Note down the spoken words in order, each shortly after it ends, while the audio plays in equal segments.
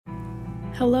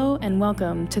Hello and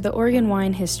welcome to the Oregon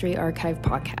Wine History Archive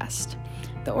podcast.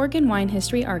 The Oregon Wine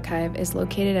History Archive is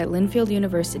located at Linfield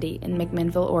University in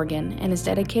McMinnville, Oregon, and is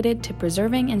dedicated to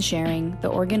preserving and sharing the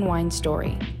Oregon wine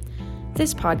story.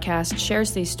 This podcast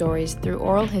shares these stories through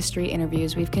oral history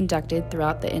interviews we've conducted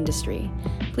throughout the industry.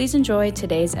 Please enjoy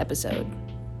today's episode.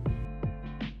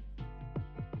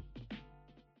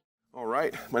 All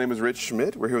right, my name is Rich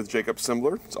Schmidt. We're here with Jacob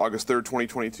Sembler. It's August 3rd,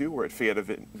 2022. We're at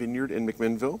Fayetta Vineyard in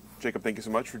McMinnville. Jacob, thank you so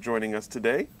much for joining us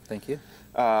today. Thank you.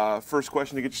 First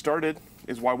question to get you started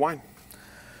is why wine?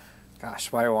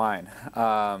 Gosh, why wine?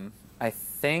 I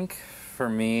think for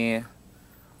me,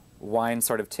 wine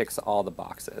sort of ticks all the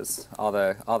boxes, all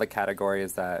the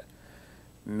categories that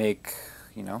make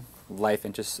life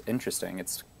interesting.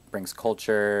 It brings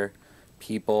culture,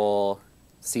 people,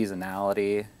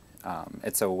 seasonality.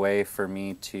 It's a way for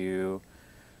me to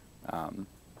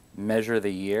measure the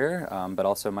year, but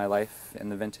also my life in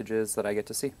the vintages that I get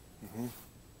to see. Mm-hmm.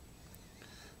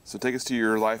 So take us to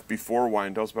your life before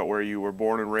wine. Tell us about where you were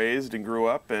born and raised and grew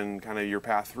up and kind of your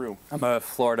path through. I'm a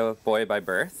Florida boy by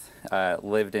birth.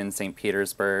 Lived in St.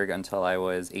 Petersburg until I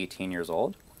was 18 years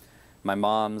old. My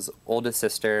mom's oldest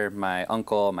sister, my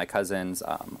uncle, my cousins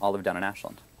all lived down in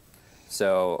Ashland.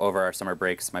 So over our summer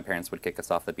breaks, my parents would kick us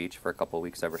off the beach for a couple of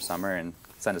weeks over summer and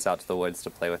send us out to the woods to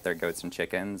play with their goats and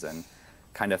chickens, and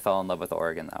kind of fell in love with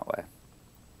Oregon that way.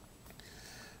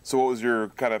 So what was your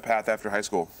kind of path after high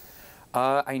school?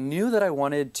 I knew that I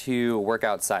wanted to work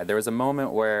outside. There was a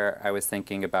moment where I was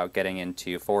thinking about getting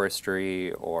into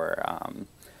forestry or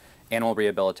animal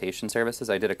rehabilitation services.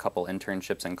 I did a couple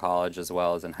internships in college as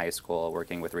well as in high school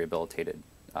working with rehabilitated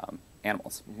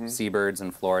animals, seabirds in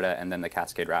Florida, and then the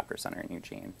Cascade Raptor Center in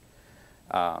Eugene.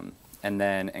 And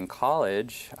then in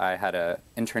college, I had an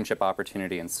internship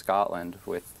opportunity in Scotland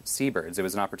with seabirds. It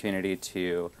was an opportunity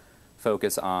to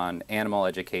focus on animal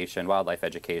education, wildlife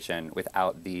education,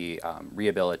 without the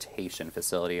rehabilitation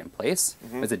facility in place.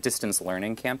 It was a distance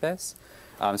learning campus.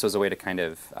 So it was a way to kind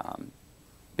of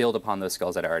build upon those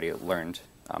skills that I already learned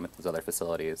at those other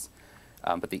facilities.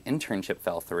 But the internship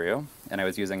fell through, and I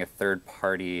was using a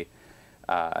third-party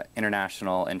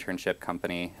international internship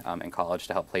company in college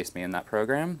to help place me in that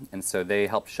program. And so they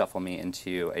helped shuffle me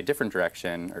into a different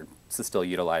direction, or to still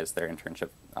utilize their internship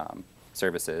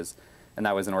services. And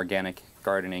that was an organic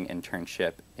gardening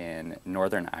internship in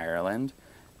Northern Ireland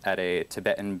at a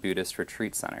Tibetan Buddhist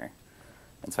retreat center.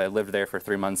 And so I lived there for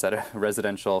 3 months at a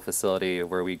residential facility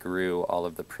where we grew all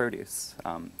of the produce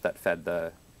that fed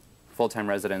the full-time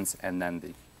residents and then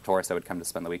the tourists that would come to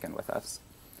spend the weekend with us.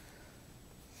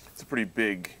 It's a pretty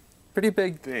big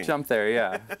thing. Jump there,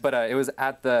 yeah. But it was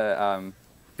at the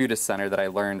Buddhist Center that I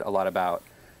learned a lot about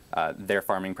their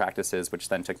farming practices, which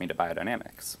then took me to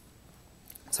biodynamics.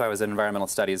 So I was an environmental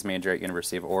studies major at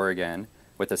University of Oregon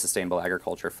with a sustainable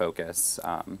agriculture focus,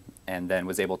 and then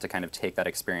was able to kind of take that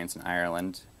experience in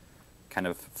Ireland, kind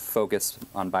of focus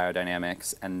on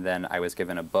biodynamics, and then I was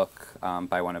given a book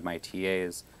by one of my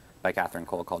TAs, by Catherine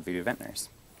Cole, called Voodoo Vintners.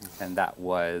 And that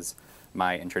was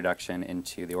my introduction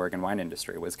into the Oregon wine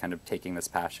industry, was kind of taking this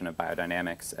passion of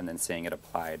biodynamics and then seeing it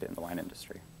applied in the wine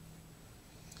industry.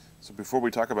 So before we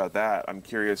talk about that, I'm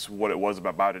curious what it was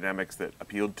about biodynamics that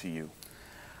appealed to you.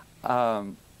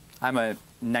 I'm a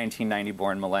 1990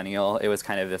 born millennial. It was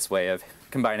kind of this way of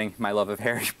combining my love of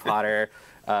Harry Potter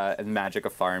and magic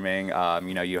of farming.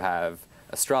 You have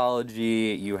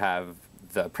astrology, you have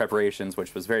the preparations,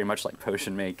 which was very much like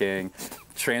potion making,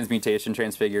 transmutation,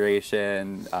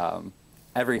 transfiguration,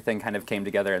 everything kind of came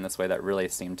together in this way that really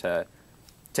seemed to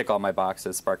tick all my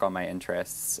boxes, spark all my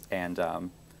interests, and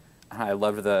I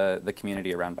loved the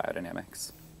community around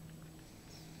biodynamics.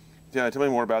 Yeah, tell me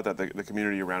more about that, the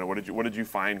community around it. What did you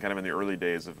find kind of in the early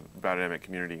days of biodynamic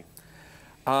community?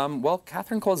 Well,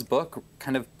 Catherine Cole's book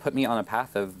kind of put me on a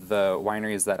path of the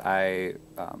wineries that I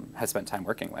have spent time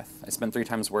working with. I spent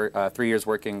 3 years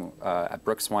working at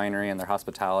Brooks Winery and their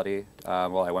hospitality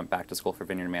while I went back to school for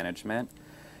vineyard management.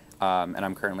 And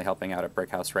I'm currently helping out at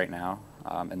Brickhouse right now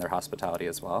in their hospitality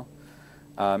as well.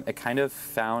 It kind of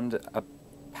found a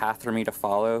path for me to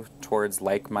follow towards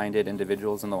like-minded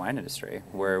individuals in the wine industry,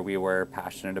 where we were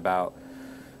passionate about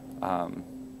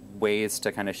ways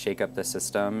to kind of shake up the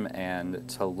system and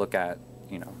to look at,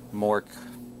 more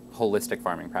holistic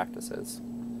farming practices.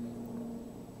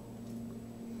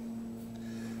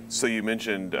 So you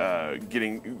mentioned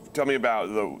tell me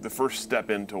about the first step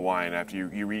into wine. After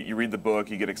you read the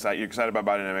book, you get excited. You're excited about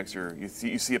biodynamics.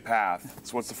 You see a path.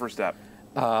 So what's the first step?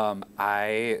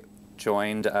 I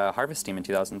joined a harvest team in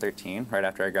 2013, right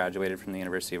after I graduated from the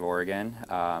University of Oregon,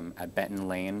 at Benton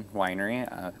Lane Winery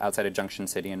outside of Junction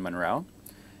City in Monroe.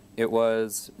 It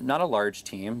was not a large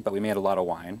team, but we made a lot of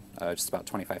wine, just about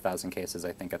 25,000 cases,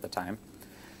 I think, at the time.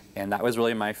 And that was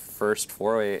really my first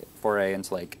foray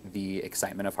into like the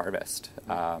excitement of harvest,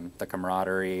 the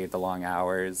camaraderie, the long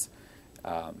hours,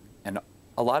 and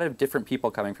a lot of different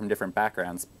people coming from different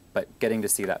backgrounds, but getting to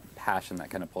see that passion that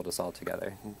kind of pulled us all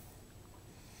together.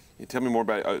 Yeah, tell me more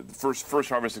about first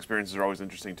harvest experiences are always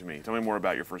interesting to me. Tell me more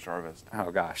about your first harvest.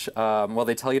 Oh gosh. Well,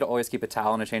 they tell you to always keep a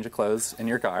towel and a change of clothes in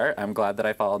your car. I'm glad that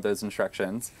I followed those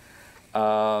instructions.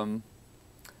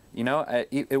 You know,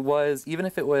 it was, even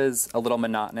if it was a little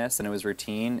monotonous and it was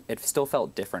routine, it still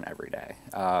felt different every day.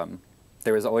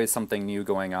 There was always something new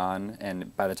going on,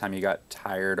 and by the time you got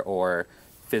tired or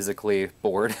physically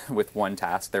bored with one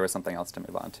task, there was something else to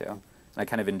move on to. And I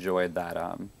kind of enjoyed that,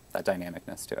 that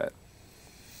dynamicness to it.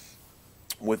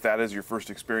 With that as your first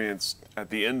experience,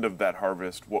 at the end of that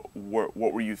harvest, what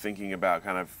were you thinking about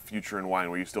kind of future in wine?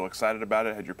 Were you still excited about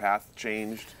it? Had your path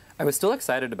changed? I was still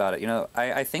excited about it. You know,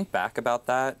 I think back about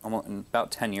that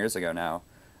about 10 years ago now.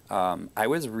 I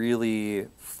was really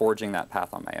forging that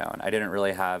path on my own. I didn't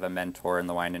really have a mentor in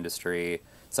the wine industry,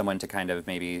 someone to kind of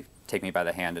maybe take me by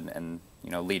the hand and you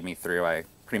know, lead me through. I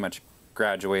pretty much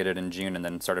graduated in June and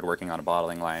then started working on a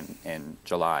bottling line in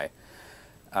July.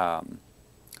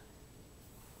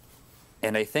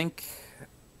 And I think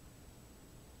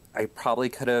I probably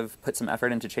could have put some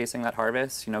effort into chasing that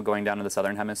harvest, you know, going down to the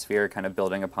Southern Hemisphere, kind of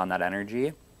building upon that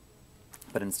energy.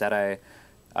 But instead I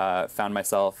found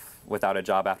myself without a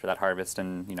job after that harvest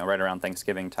and, you know, right around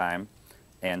Thanksgiving time,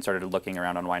 and started looking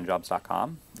around on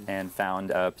winejobs.com and found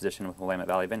a position with Willamette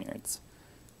Valley Vineyards.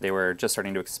 They were just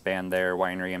starting to expand their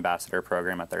winery ambassador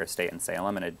program at their estate in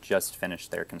Salem, and had just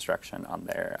finished their construction on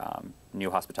their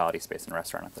new hospitality space and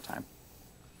restaurant at the time.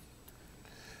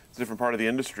 It's a different part of the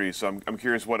industry, so I'm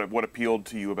curious what appealed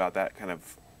to you about that kind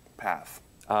of path.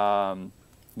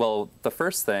 Well, the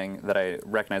first thing that I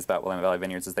recognized about Willamette Valley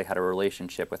Vineyards is they had a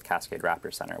relationship with Cascade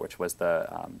Raptor Center, which was the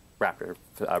raptor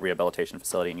rehabilitation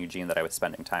facility in Eugene that I was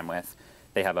spending time with.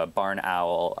 They have a barn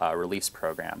owl release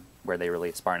program where they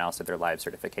release barn owls through their live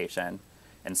certification.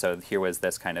 And so here was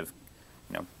this kind of,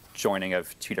 you know, joining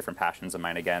of two different passions of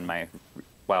mine. Again, my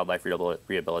wildlife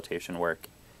rehabilitation work,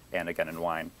 and again in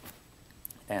wine.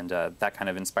 And that kind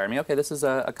of inspired me. Okay, this is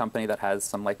a company that has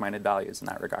some like-minded values in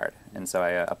that regard. And so I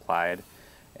applied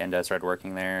and started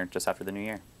working there just after the new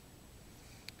year.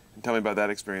 And tell me about that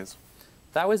experience.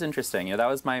 That was interesting. You know, that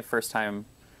was my first time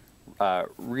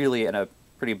really in a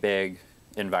pretty big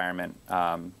environment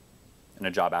in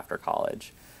a job after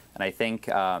college. And I think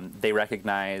they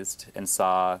recognized and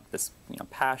saw this, you know,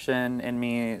 passion in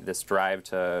me, this drive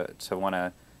to want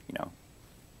to, you know,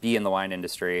 be in the wine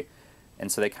industry.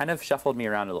 And so they kind of shuffled me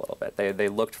around a little bit. They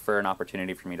looked for an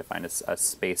opportunity for me to find a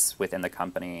space within the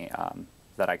company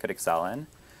that I could excel in.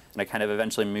 And I kind of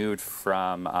eventually moved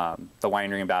from the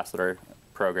winery ambassador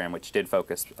program, which did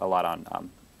focus a lot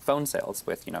on phone sales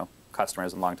with, you know,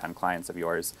 customers and longtime clients of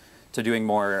yours, to doing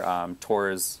more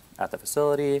tours at the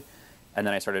facility. And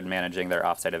then I started managing their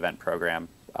offsite event program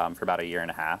for about 1.5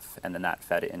 years, and then that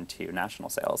fed into national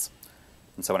sales.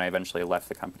 And so when I eventually left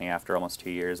the company after almost 2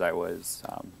 years, I was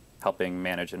helping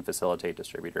manage and facilitate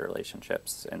distributor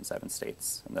relationships in 7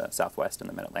 states in the Southwest and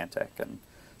the Mid-Atlantic, and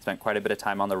spent quite a bit of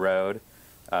time on the road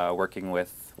working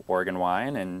with Oregon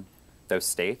Wine in those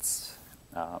states,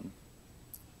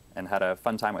 and had a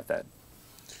fun time with it.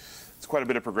 It's quite a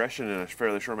bit of progression in a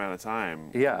fairly short amount of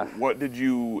time. Yeah. What did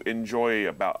you enjoy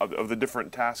about, of the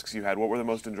different tasks you had, what were the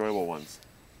most enjoyable ones?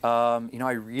 You know,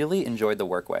 I really enjoyed the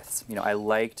work with. You know, I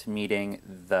liked meeting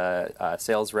the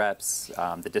sales reps,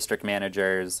 the district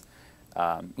managers.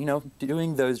 You know,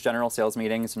 doing those general sales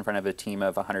meetings in front of a team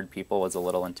of 100 people was a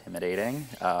little intimidating,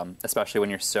 especially when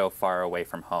you're so far away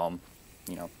from home.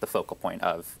 You know, the focal point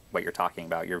of what you're talking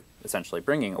about. You're essentially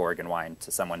bringing Oregon wine to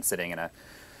someone sitting in a,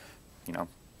 you know,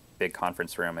 big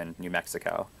conference room in New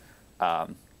Mexico.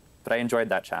 But I enjoyed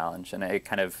that challenge, and it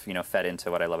kind of, you know, fed into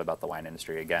what I love about the wine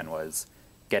industry. Again, was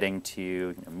getting to,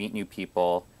 you know, meet new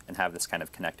people and have this kind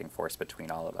of connecting force between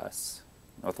all of us.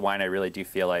 With wine, I really do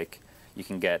feel like you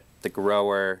can get the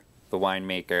grower, the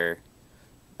winemaker,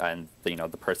 and the, you know,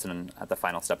 the person at the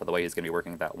final step of the way who's going to be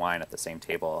working with that wine at the same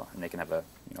table, and they can have a,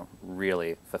 you know,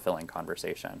 really fulfilling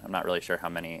conversation. I'm not really sure how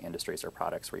many industries or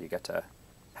products where you get to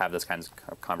have those kinds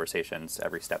of conversations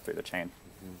every step through the chain.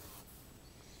 Mm-hmm.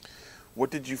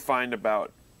 What did you find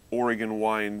about Oregon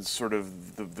wine's sort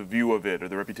of the view of it or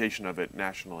the reputation of it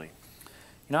nationally?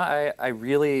 You know, I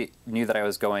really knew that I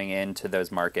was going into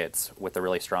those markets with a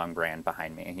really strong brand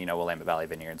behind me. You know, Willamette Valley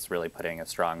Vineyards really putting a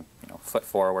strong, you know, foot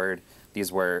forward.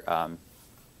 These were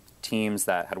teams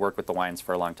that had worked with the wines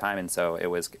for a long time, and so it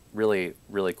was really,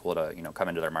 really cool to come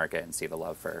into their market and see the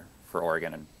love for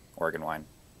Oregon and Oregon wine.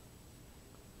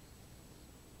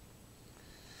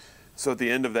 So at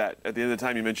the end of the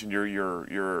time, you mentioned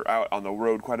you're out on the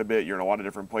road quite a bit. You're in a lot of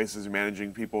different places,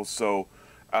 managing people. So,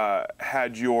 were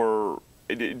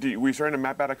you starting to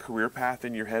map out a career path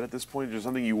in your head at this point? Is there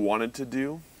something you wanted to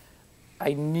do?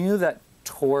 I knew that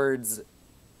towards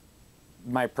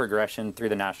my progression through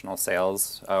the national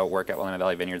sales work at Willamette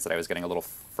Valley Vineyards that I was getting a little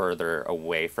further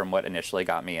away from what initially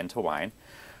got me into wine.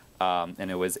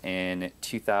 And it was in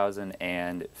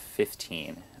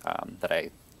 2015 that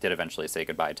I did eventually say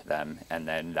goodbye to them, and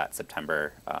then that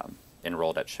September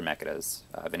enrolled at Schmidt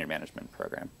vineyard management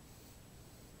program.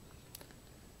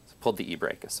 So pulled the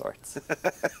e-brake of sorts.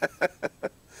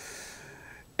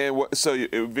 And so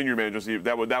vineyard manager,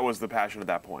 that was the passion at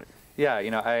that point. Yeah,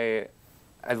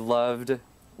 I loved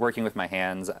working with my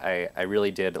hands. I really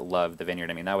did love the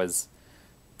vineyard. I mean, that was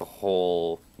the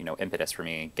whole impetus for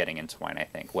me getting into wine. I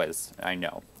think was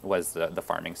the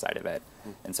farming side of it,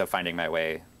 and so finding my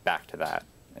way back to that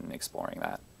and exploring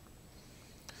that.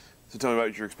 So tell me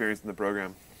about your experience in the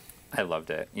program. I loved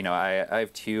it. I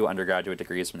have 2 undergraduate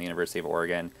degrees from the University of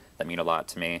Oregon that mean a lot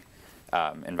to me,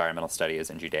 environmental studies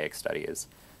and Judaic studies.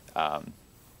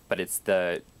 But it's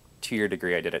the 2-year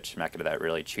degree I did at Schmidt that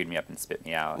really chewed me up and spit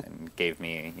me out and gave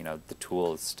me, the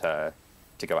tools to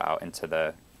go out into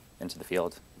the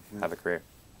field, have a career.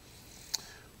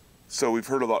 So we've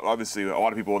heard obviously a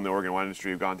lot of people in the Oregon wine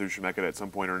industry have gone through Schmidt at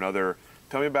some point or another.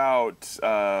 Tell me about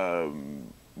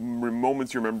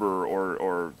moments you remember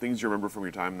or things you remember from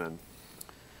your time then.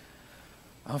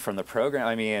 Oh, from the program,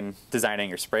 I mean, designing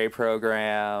your spray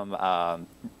program,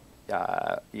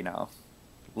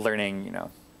 learning,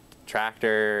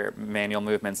 tractor manual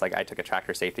movements. Like I took a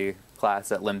tractor safety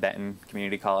class at Lynn Benton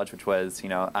Community College, which was,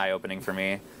 eye-opening for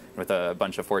me, with a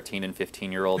bunch of 14 and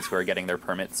 15-year-olds who are getting their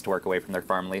permits to work away from their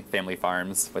family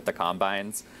farms with the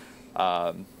combines.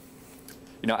 I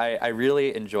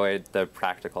really enjoyed the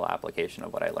practical application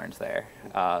of what I learned there.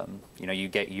 You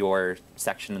get your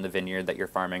section in the vineyard that you're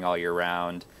farming all year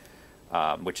round,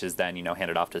 which is then,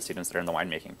 handed off to students that are in the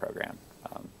winemaking program.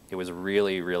 It was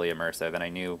really, really immersive, and I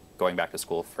knew going back to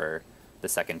school for the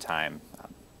second time,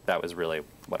 that was really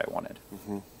what I wanted.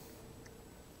 Mm-hmm.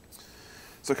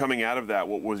 So coming out of that,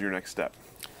 what was your next step?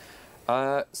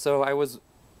 So I was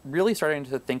really starting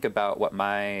to think about what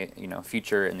my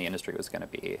future in the industry was going to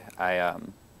be. I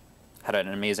had an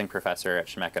amazing professor at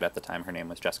Schmidt at the time. Her name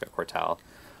was Jessica Cortell,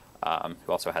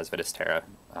 who also has Vitis Terra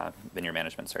vineyard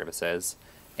management services.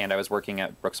 And I was working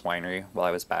at Brooks Winery while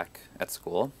I was back at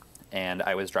school. And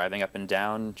I was driving up and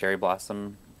down Cherry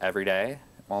Blossom every day,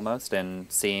 almost,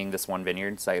 and seeing this one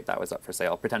vineyard site that was up for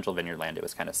sale, potential vineyard land. It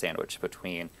was kind of sandwiched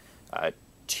between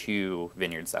 2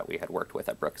 vineyards that we had worked with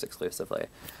at Brooks exclusively.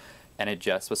 And it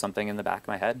just was something in the back of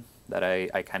my head that I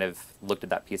kind of looked at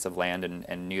that piece of land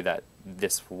and knew that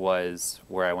this was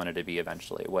where I wanted to be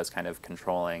eventually, was kind of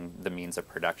controlling the means of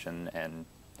production and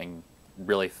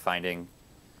really finding,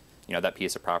 that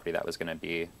piece of property that was going to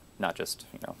be not just,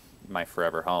 my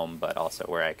forever home, but also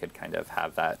where I could kind of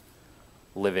have that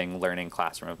living, learning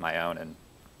classroom of my own and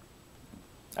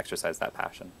exercise that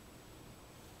passion.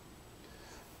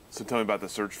 So tell me about the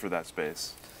search for that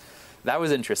space. That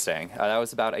was interesting. That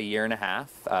was about a year and a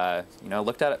half.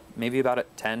 Looked at maybe about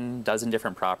 10 dozen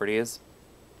different properties,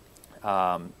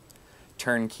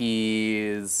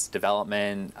 turnkeys,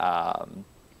 development,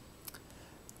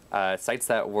 sites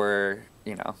that were,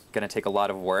 going to take a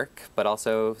lot of work, but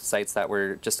also sites that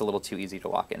were just a little too easy to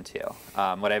walk into.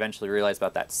 What I eventually realized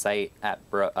about that site at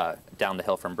down the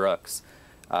hill from Brooks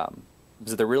was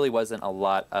that there really wasn't a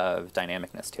lot of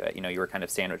dynamicness to it. You were kind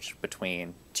of sandwiched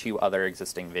between 2 other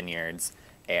existing vineyards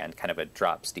and kind of a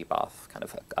drop steep off, kind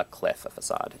of a cliff, a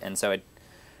facade. And so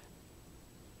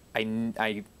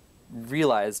I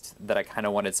realized that I kind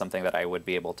of wanted something that I would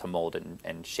be able to mold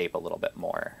and shape a little bit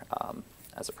more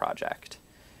as a project.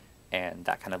 And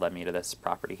that kind of led me to this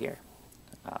property here.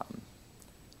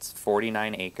 It's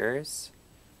 49 acres.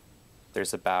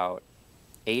 There's about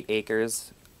 8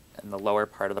 acres in the lower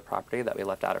part of the property that we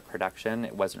left out of production.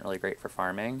 It wasn't really great for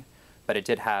farming, but it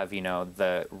did have,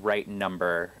 the right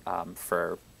number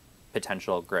for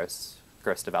potential gross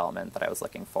development that I was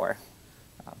looking for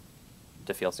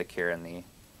to feel secure in the,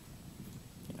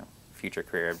 future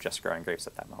career of just growing grapes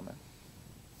at that moment.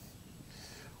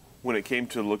 When it came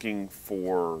to looking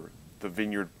for the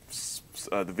vineyard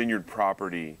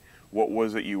property, what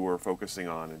was it you were focusing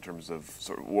on in terms of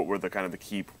what were the kind of the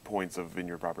key points of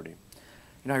vineyard property?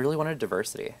 I really wanted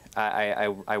diversity.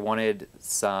 I wanted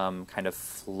some kind of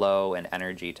flow and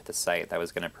energy to the site that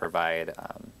was going to provide,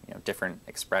 different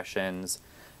expressions,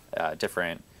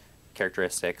 different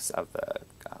characteristics of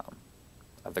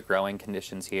the growing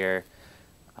conditions here.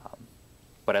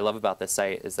 What I love about this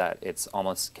site is that it's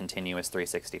almost continuous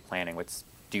 360 planting, which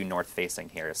due north facing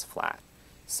here is flat.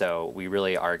 So we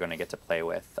really are going to get to play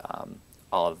with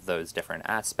all of those different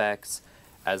aspects,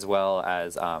 as well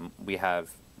as we have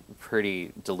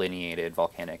pretty delineated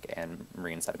volcanic and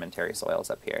marine sedimentary soils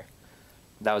up here.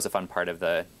 That was a fun part of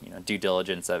the due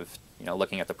diligence of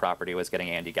looking at the property, was getting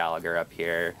Andy Gallagher up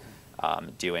here,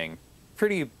 doing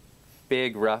pretty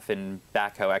big, rough and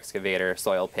backhoe excavator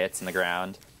soil pits in the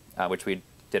ground, which we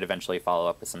did eventually follow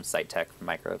up with some site tech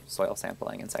micro soil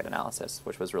sampling and site analysis,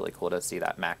 which was really cool to see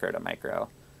that macro to micro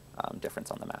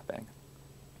difference on the mapping.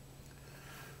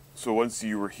 So once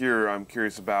you were here, I'm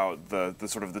curious about the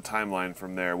sort of the timeline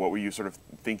from there. What were you sort of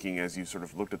thinking as you sort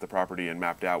of looked at the property and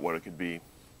mapped out what it could be?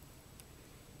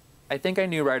 I think I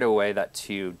knew right away that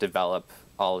to develop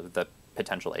all of the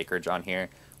potential acreage on here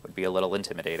would be a little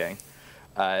intimidating.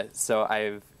 So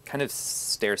I've kind of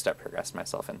stair-step progressed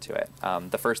myself into it.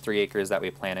 The first 3 acres that we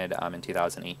planted in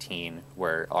 2018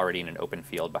 were already in an open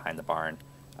field behind the barn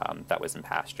that was in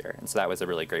pasture. And so that was a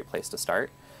really great place to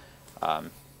start.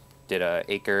 Did 1.5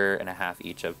 acres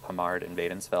each of Pomard and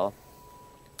Wadensville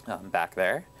back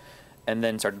there, and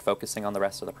then started focusing on the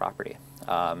rest of the property.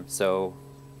 So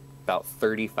about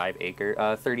 30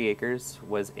 acres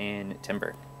was in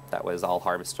timber. That was all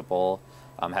harvestable,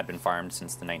 had been farmed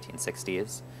since the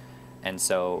 1960s. And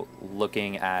so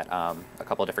looking at a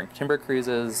couple different timber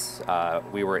cruises,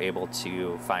 we were able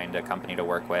to find a company to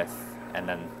work with, and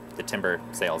then the timber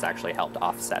sales actually helped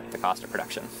offset the cost of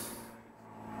production.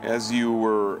 As you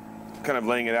were kind of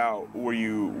laying it out, what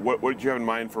did you have in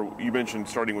mind for, you mentioned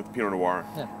starting with Pinot Noir.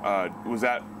 Yeah.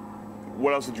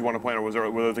 What else did you want to plant, or were there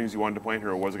other things you wanted to plant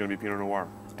here, or was it going to be Pinot Noir?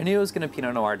 I knew it was going to be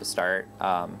Pinot Noir to start.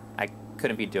 I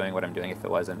couldn't be doing what I'm doing if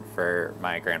it wasn't for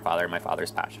my grandfather and my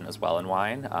father's passion as well in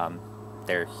wine.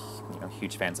 They're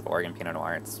huge fans of Oregon Pinot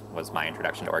Noir. It was my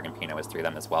introduction to Oregon Pinot was through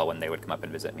them as well when they would come up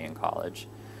and visit me in college.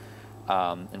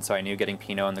 And so I knew getting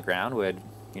Pinot in the ground would,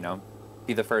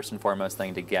 be the first and foremost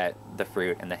thing to get the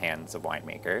fruit in the hands of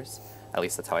winemakers. At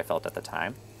least that's how I felt at the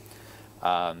time.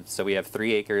 So we have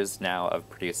 3 acres now of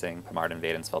producing Pomard and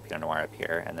Wadensville Pinot Noir up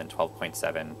here, and then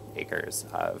 12.7 acres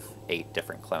of 8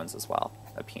 different clones as well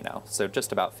of Pinot. So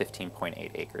just about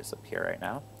 15.8 acres up here right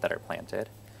now that are planted.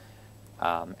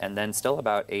 And then still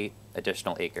about 8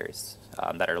 additional acres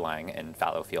that are lying in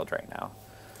fallow field right now.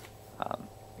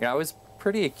 I was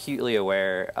pretty acutely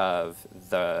aware of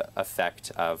the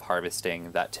effect of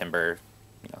harvesting that timber,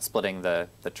 splitting the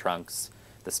trunks,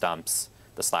 the stumps,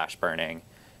 the slash burning.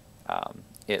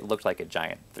 It looked like a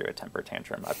giant threw a temper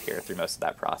tantrum up here through most of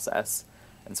that process.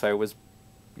 And so I was,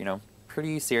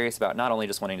 pretty serious about not only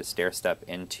just wanting to stair step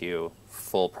into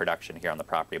full production here on the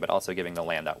property, but also giving the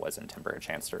land that was in timber a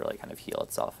chance to really kind of heal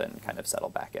itself and kind of settle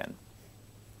back in.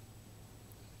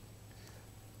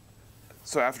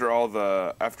 So after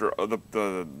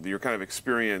your kind of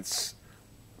experience,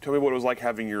 tell me what it was like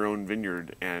having your own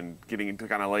vineyard and getting to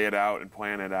kind of lay it out and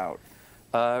plan it out.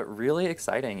 Really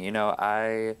exciting.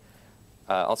 I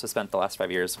also spent the last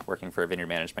 5 years working for a vineyard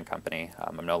management company.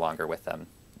 I'm no longer with them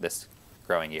this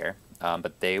growing year,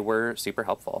 but they were super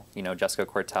helpful. Jessica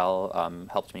Cortell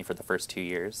helped me for the first 2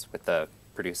 years with the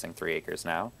producing 3 acres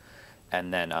now.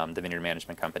 And then the vineyard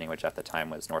management company, which at the time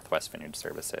was Northwest Vineyard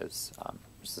Services,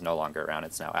 which is no longer around,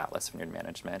 it's now Atlas Vineyard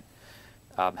Management,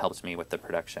 helped me with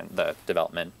the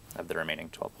development of the remaining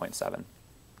 12.7.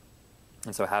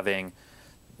 And so having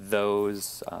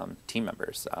those team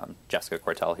members, Jessica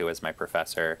Cortell, who was my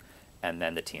professor, and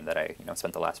then the team that I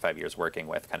spent the last 5 years working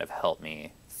with, kind of helped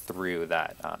me through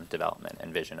that development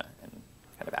and vision and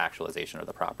kind of actualization of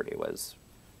the property was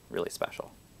really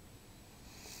special.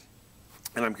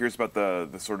 And I'm curious about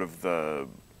the sort of the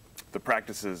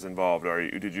practices involved.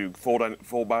 Did you full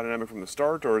biodynamic from the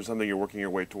start, or is it something you're working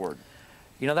your way toward?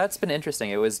 That's been interesting.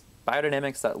 It was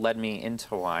biodynamics that led me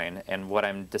into wine, and what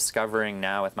I'm discovering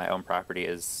now with my own property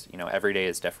is, every day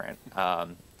is different.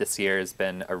 This year has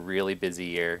been a really busy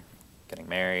year, getting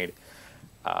married,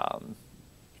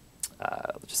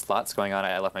 just lots going on.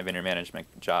 I left my vineyard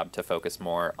management job to focus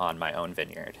more on my own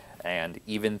vineyard. And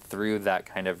even through that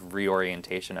kind of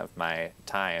reorientation of my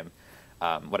time,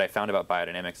 what I found about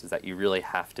biodynamics is that you really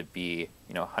have to be,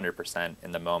 100%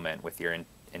 in the moment with your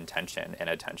intention and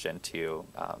attention to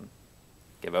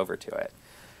give over to it.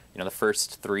 The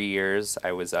first 3 years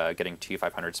I was getting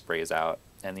 500 sprays out,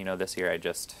 and this year I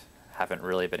just haven't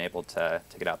really been able to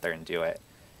get out there and do it.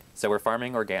 So we're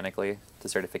farming organically to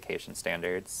certification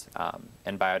standards,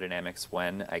 and biodynamics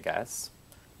when, I guess,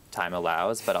 time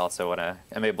allows, but also when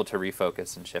I'm able to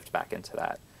refocus and shift back into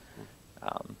that.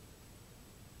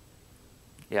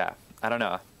 Yeah, I don't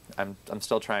know. I'm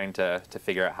still trying to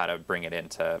figure out how to bring it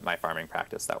into my farming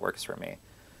practice that works for me.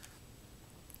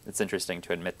 It's interesting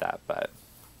to admit that, but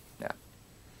yeah.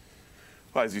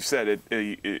 Well, as you said,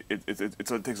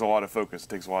 it takes a lot of focus. It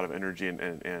takes a lot of energy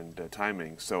and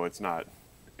timing. So it's not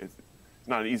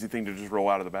an easy thing to just roll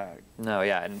out of the bag. No,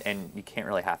 yeah, and you can't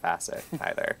really half-ass it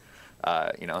either.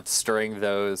 Stirring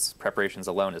those preparations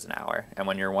alone is an hour, and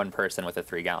when you're one person with a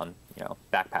 3-gallon,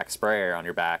 backpack sprayer on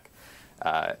your back,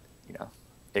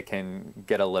 it can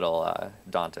get a little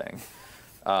daunting.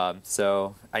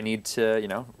 So I need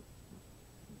to,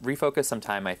 refocus some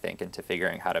time, I think, into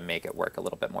figuring how to make it work a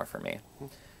little bit more for me.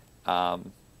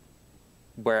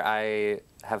 Where I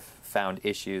have found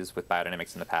issues with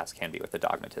biodynamics in the past can be with the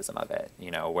dogmatism of it,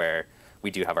 where we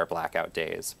do have our blackout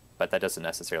days, but that doesn't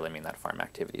necessarily mean that farm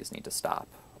activities need to stop.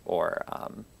 Or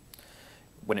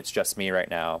when it's just me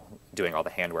right now doing all the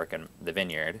handwork in the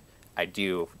vineyard, I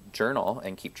do journal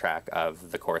and keep track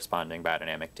of the corresponding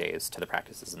biodynamic days to the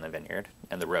practices in the vineyard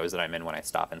and the rows that I'm in when I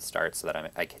stop and start, so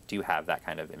that I do have that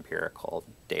kind of empirical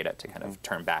data to kind of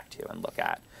turn back to and look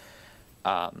at.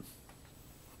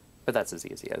 But that's as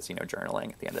easy as,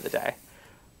 journaling at the end of the day.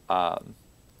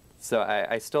 So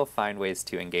I still find ways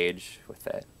to engage with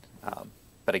it.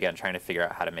 But again, trying to figure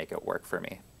out how to make it work for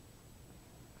me.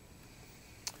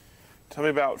 Tell me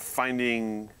about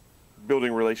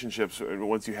building relationships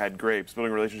once you had grapes,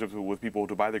 building relationships with people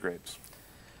to buy the grapes.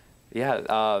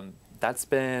 Yeah, that's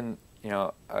been,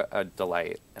 a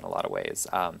delight in a lot of ways.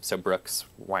 So Brooks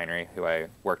Winery, who I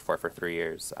worked for 3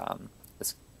 years,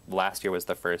 last year was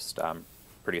the first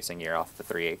producing year off the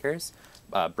 3 acres.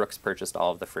 Brooks purchased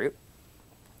all of the fruit,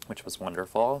 which was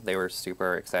wonderful. They were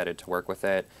super excited to work with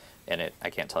it, and I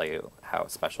can't tell you how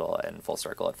special and full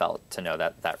circle it felt to know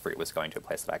that that fruit was going to a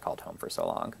place that I called home for so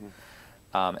long.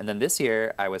 And then this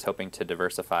year, I was hoping to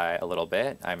diversify a little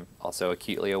bit. I'm also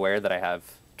acutely aware that I have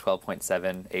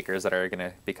 12.7 acres that are going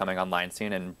to be coming online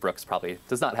soon, and Brooks probably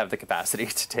does not have the capacity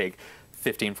to take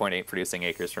 15.8 producing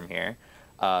acres from here.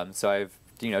 So I've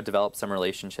developed some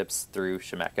relationships through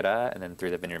Shemeketa and then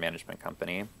through the Vineyard Management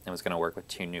Company, and was going to work with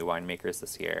 2 new winemakers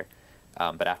this year.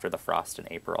 But after the frost in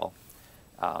April,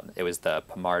 it was the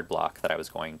Pomard block that I was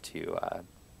going to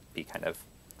be kind of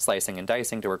slicing and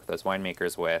dicing to work with those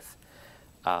winemakers with.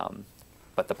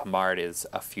 But the Pomard is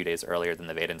a few days earlier than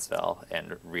the Wadensville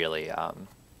and really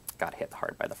got hit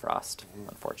hard by the frost,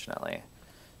 unfortunately.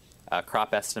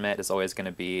 Crop estimate is always going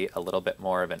to be a little bit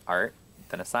more of an art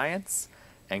than a science,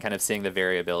 and kind of seeing the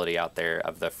variability out there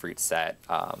of the fruit set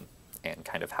and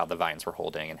kind of how the vines were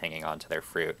holding and hanging on to their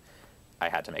fruit, I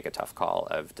had to make a tough call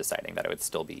of deciding that it would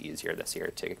still be easier this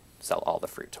year to sell all the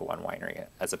fruit to one winery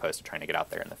as opposed to trying to get out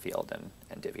there in the field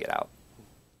and divvy it out.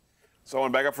 So I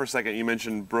want to back up for a second. You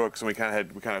mentioned Brooks, and we kind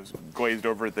of glazed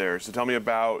over it there. So tell me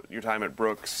about your time at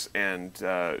Brooks and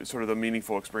sort of the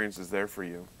meaningful experiences there for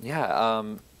you. Yeah,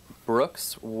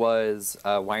 Brooks was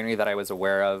a winery that I was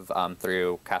aware of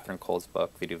through Catherine Cole's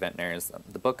book, Voodoo Vintners.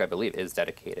 The book, I believe, is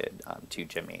dedicated to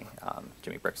Jimmy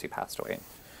Brooks, who passed away in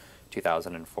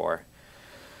 2004.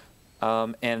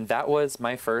 And that was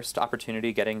my first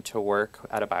opportunity getting to work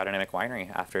at a biodynamic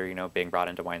winery after, being brought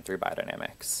into wine through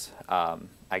biodynamics.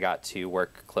 I got to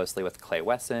work closely with Clay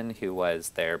Wesson, who was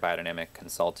their biodynamic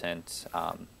consultant,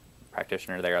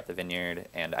 practitioner there at the vineyard,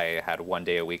 and I had 1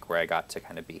 day a week where I got to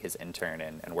kind of be his intern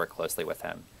and work closely with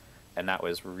him. And that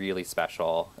was really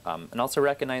special. And also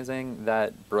recognizing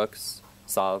that Brooks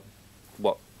saw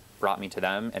what brought me to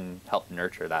them and helped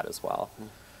nurture that as well.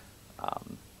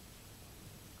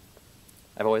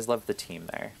 I've always loved the team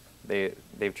there.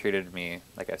 They've treated me,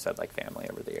 like I said, like family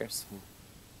over the years.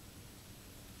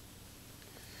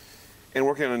 And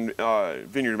working on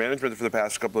vineyard management for the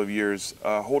past couple of years,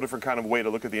 a whole different kind of way to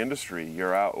look at the industry.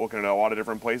 You're out looking at a lot of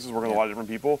different places, working with a lot of different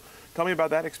people. Tell me about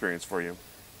that experience for you.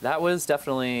 That was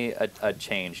definitely a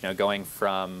change, going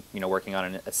from, working on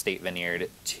an estate vineyard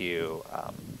to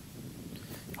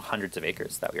hundreds of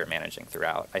acres that we were managing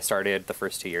throughout. I started the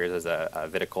first 2 years as a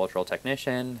viticultural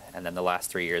technician, and then the last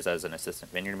 3 years as an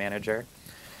assistant vineyard manager.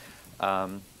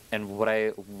 And what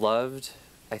I loved,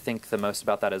 I think, the most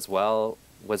about that as well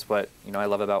was what, I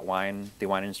love about wine, the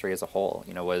wine industry as a whole,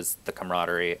 was the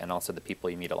camaraderie and also the people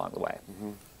you meet along the way.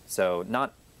 So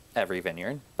not every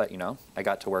vineyard, but, I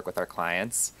got to work with our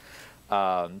clients.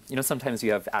 Sometimes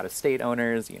you have out-of-state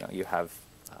owners, you have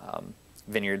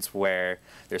vineyards where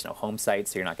there's no home site,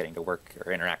 so you're not getting to work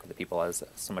or interact with the people as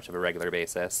so much of a regular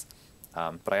basis.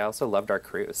 But I also loved our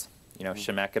crews.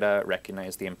 Shemeketa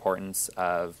recognized the importance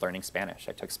of learning Spanish.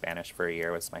 I took Spanish for a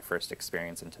year, was my first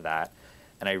experience into that.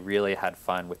 And I really had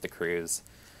fun with the cruise,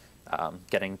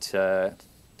 getting to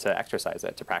exercise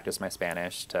it, to practice my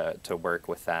Spanish, to work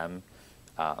with them.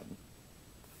 Yeah,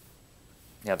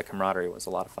 the camaraderie was a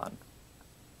lot of fun.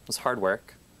 It was hard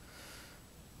work.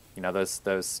 You know,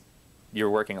 those you're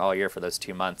working all year for those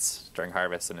 2 months during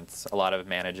harvest, and it's a lot of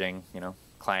managing, you know,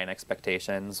 client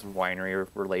expectations, winery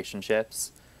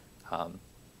relationships,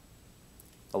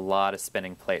 a lot of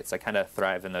spinning plates. I kind of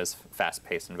thrive in those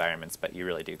fast-paced environments, but you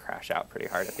really do crash out pretty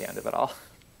hard at the end of it all.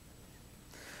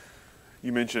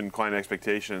 You mentioned client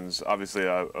expectations. Obviously,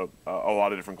 a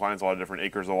lot of different clients, a lot of different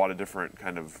acres, a lot of different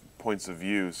kind of points of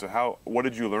view. So what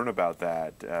did you learn about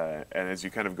that? And as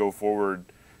you kind of go forward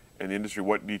in the industry,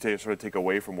 what do you sort of take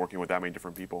away from working with that many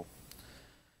different people?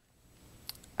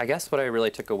 I guess what I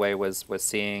really took away was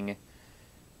seeing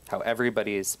how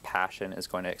everybody's passion is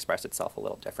going to express itself a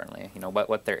little differently. You know,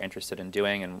 what they're interested in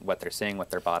doing and what they're seeing, what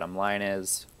their bottom line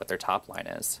is, what their top line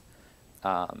is.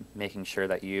 Making sure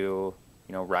that you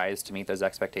rise to meet those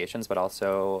expectations, but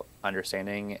also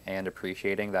understanding and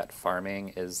appreciating that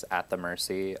farming is at the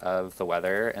mercy of the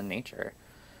weather and nature.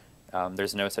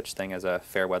 There's no such thing as a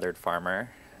fair-weathered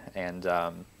farmer, and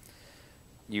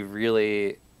you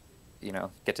really,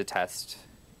 get to test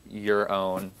your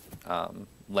own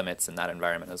limits in that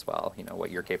environment as well. You know,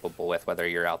 what you're capable with, whether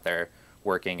you're out there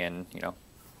working in,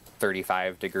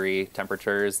 35-degree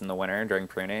temperatures in the winter during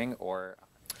pruning,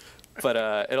 but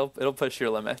it'll push your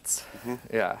limits.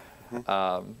 Mm-hmm. Yeah.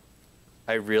 Mm-hmm.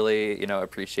 I really,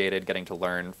 appreciated getting to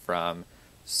learn from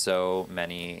so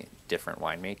many different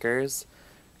winemakers,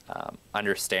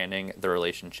 understanding the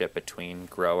relationship between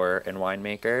grower and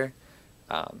winemaker.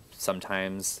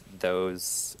 Sometimes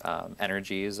those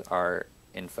energies are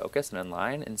in focus and in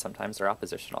line, and sometimes they're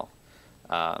oppositional.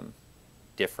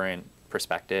 Different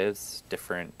perspectives,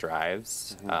 different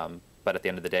drives, Mm-hmm. but at the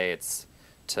end of the day, it's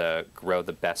to grow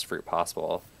the best fruit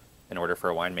possible in order for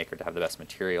a winemaker to have the best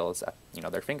materials at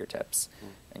their fingertips.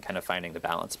 And kind of finding the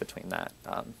balance between that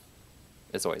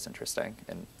is always interesting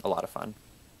and a lot of fun.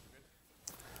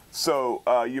 So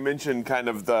you mentioned kind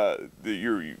of the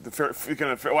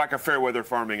lack of fair weather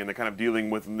farming and the kind of dealing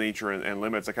with nature and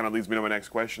limits. That kind of leads me to my next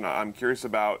question. I'm curious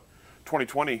about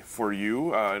 2020 for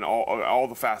you and all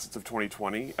the facets of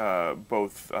 2020,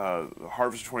 both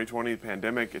harvest of 2020,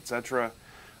 pandemic, etc.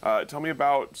 Tell me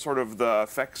about sort of the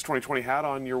effects 2020 had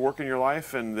on your work and your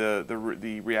life, and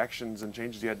the reactions and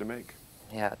changes you had to make.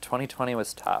 Yeah, 2020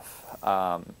 was tough.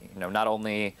 Not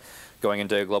only going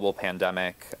into a global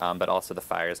pandemic, but also the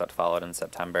fires that followed in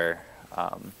September.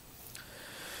 Something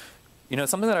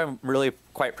that I'm really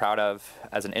quite proud of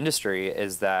as an industry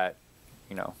is that,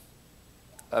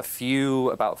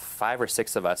 about 5 or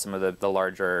 6 of us, some of the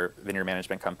larger vineyard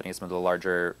management companies, some of the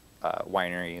larger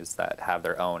wineries that have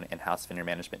their own in-house vineyard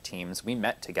management teams, we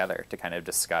met together to kind of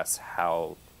discuss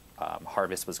how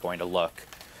harvest was going to look,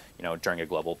 during a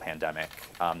global pandemic,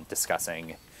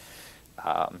 discussing,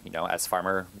 as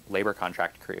farmer labor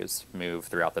contract crews move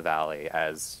throughout the valley,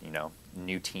 as,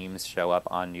 new teams show up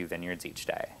on new vineyards each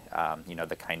day,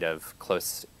 the kind of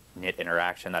close-knit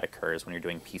interaction that occurs when you're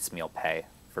doing piecemeal pay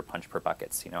for punch per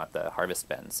buckets, at the harvest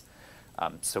bins.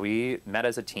 So we met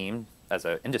as a team, as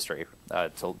an industry,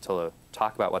 to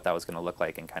talk about what that was going to look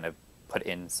like and kind of put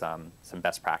in some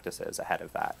best practices ahead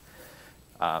of that.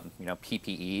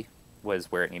 PPE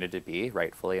was where it needed to be,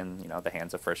 rightfully in the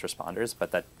hands of first responders,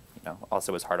 but that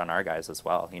also was hard on our guys as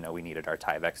well. We needed our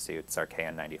Tyvek suits, our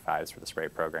KN95s for the spray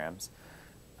programs.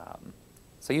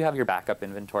 So you have your backup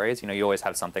inventories. You always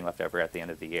have something left over at the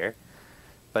end of the year.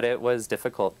 But it was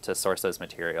difficult to source those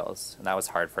materials, and that was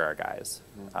hard for our guys.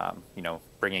 Mm-hmm.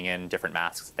 Bringing in different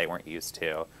masks that they weren't used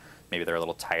to. Maybe they're a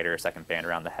little tighter, second band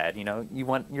around the head. You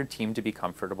want your team to be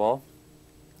comfortable,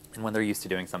 and when they're used to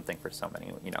doing something for so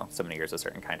many years a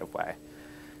certain kind of way.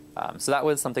 So that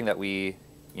was something that we,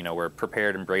 were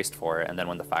prepared and braced for. And then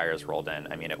when the fires rolled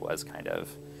in, it was kind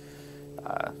of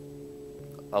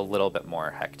a little bit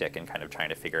more hectic and kind of trying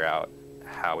to figure out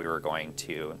how we were going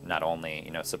to not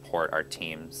only, support our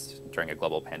teams during a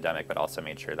global pandemic, but also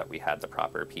made sure that we had the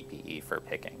proper PPE for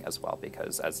picking as well.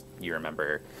 Because as you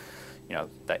remember,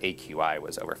 the AQI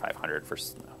was over 500 for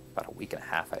about a week and a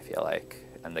half, I feel like,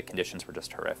 and the conditions were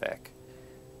just horrific.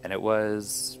 And it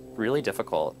was really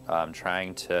difficult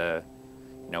trying to,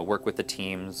 work with the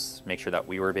teams, make sure that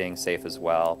we were being safe as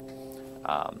well.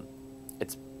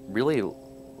 It's really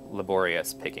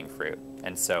laborious picking fruit.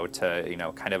 And so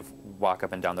to, kind of walk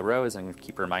up and down the rows and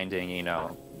keep reminding,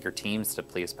 your teams to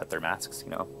please put their masks,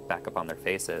 back up on their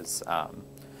faces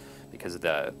because of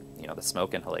the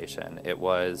smoke inhalation. It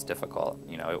was difficult.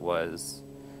 It was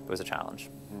a challenge.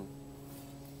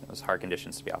 It was hard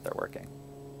conditions to be out there working.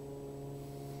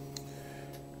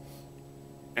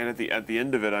 And at the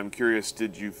end of it, I'm curious,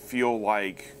 did you feel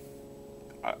like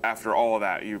after all of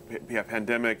that, you have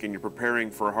pandemic and you're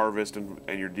preparing for harvest and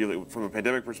you're dealing from a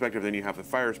pandemic perspective, then you have the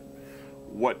fires.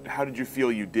 How did you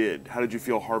feel you did? How did you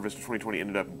feel harvest of 2020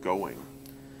 ended up going?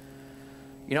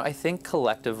 I think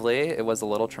collectively it was a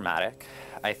little traumatic.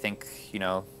 I think,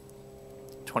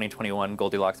 2021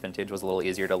 Goldilocks vintage was a little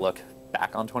easier to look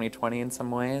back on 2020 in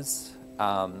some ways.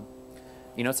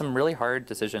 Some really hard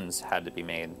decisions had to be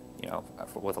made,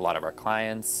 with a lot of our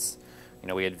clients.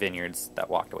 We had vineyards that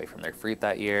walked away from their fruit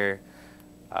that year.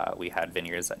 We had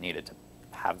vineyards that needed to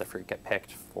have the fruit get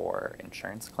picked for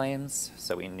insurance claims.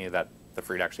 So we knew that the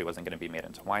fruit actually wasn't going to be made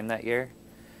into wine that year.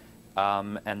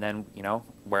 And then,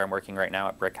 where I'm working right now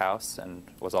at Brick House, and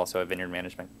was also a vineyard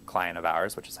management client of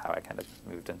ours, which is how I kind of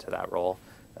moved into that role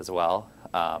as well.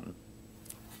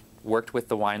 Worked with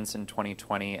the wines in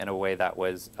 2020 in a way that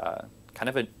was kind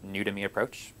of a new to me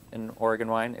approach in Oregon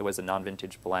wine. It was a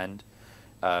non-vintage blend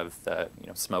of the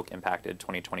smoke impacted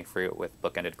 2020 fruit with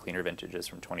bookended cleaner vintages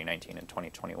from 2019 and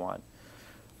 2021.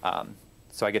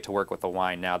 So I get to work with a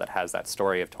wine now that has that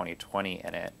story of 2020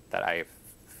 in it that I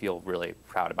feel really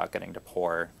proud about getting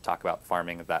to talk about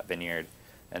farming of that vineyard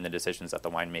and the decisions that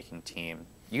the winemaking team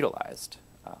utilized.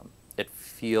 It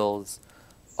feels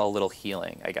a little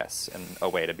healing, I guess, in a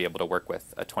way, to be able to work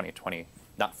with a 2020,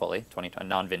 not fully, a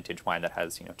non-vintage wine that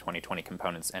has 2020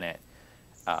 components in it.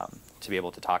 To be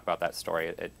able to talk about that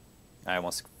story, I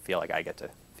almost feel like I get to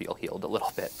feel healed a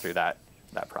little bit through that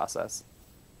process.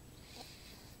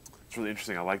 It's really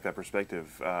interesting. I like that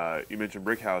perspective. You mentioned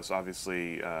Brick House,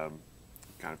 obviously,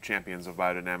 kind of champions of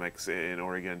biodynamics in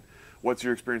Oregon. What's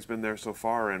your experience been there so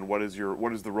far, and what is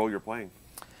the role you're playing?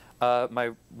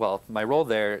 My role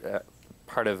there,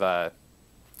 part of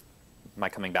my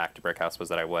coming back to Brick House was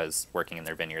that I was working in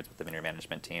their vineyards with the vineyard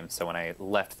management team. So when I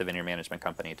left the vineyard management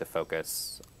company to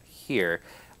focus here,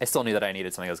 I still knew that I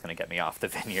needed something that was going to get me off the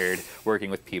vineyard, working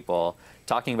with people.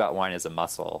 Talking about wine is a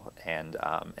muscle, and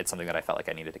it's something that I felt like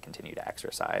I needed to continue to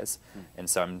exercise. And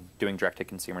so I'm doing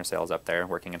direct-to-consumer sales up there,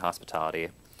 working in hospitality.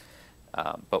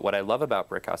 But what I love about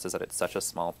Brick House is that it's such a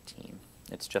small team.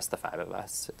 It's just the five of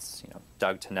us. It's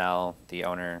Doug Tennell, the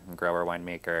owner and grower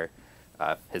winemaker,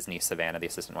 his niece Savannah, the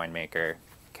assistant winemaker,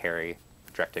 Carrie,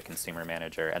 direct-to-consumer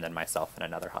manager, and then myself and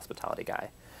another hospitality guy.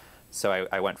 So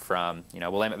I went from,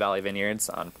 Willamette Valley Vineyards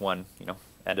on one,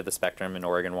 end of the spectrum in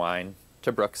Oregon wine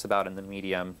to Brooks about in the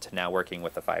medium to now working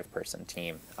with a 5-person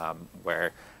team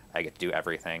where I get to do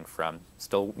everything from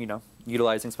still,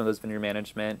 utilizing some of those vineyard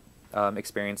management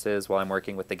experiences while I'm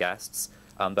working with the guests,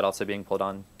 but also being pulled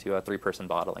on to a 3-person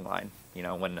bottling line,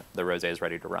 when the rosé is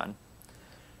ready to run.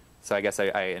 So I guess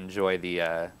I enjoy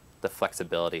the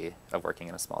flexibility of working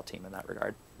in a small team in that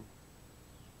regard.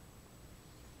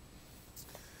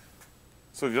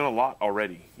 So you've done a lot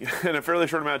already. In a fairly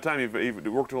short amount of time, you've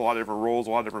worked in a lot of different roles,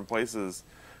 a lot of different places.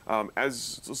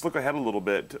 Let's look ahead a little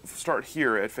bit. Start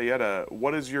here at Fayetta.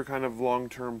 What is your kind of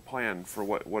long-term plan for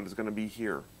what is going to be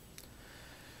here?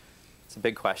 It's a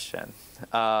big question.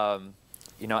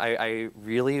 I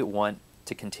really want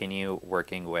to continue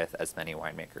working with as many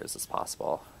winemakers as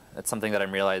possible. That's something that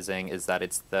I'm realizing is that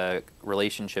it's the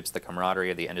relationships, the camaraderie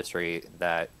of the industry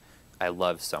that I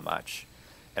love so much.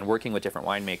 And working with different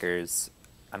winemakers,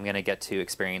 I'm going to get to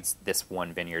experience this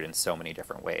one vineyard in so many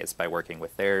different ways by working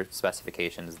with their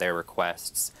specifications, their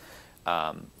requests,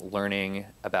 learning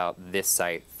about this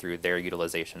site through their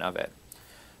utilization of it.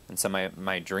 And so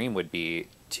my dream would be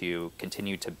to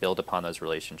continue to build upon those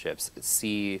relationships,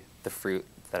 see the fruit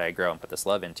that I grow and put this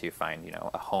love into, find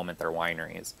a home at their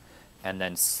wineries, and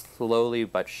then slowly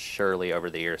but surely over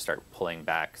the years start pulling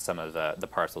back some of the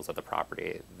parcels of the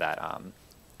property that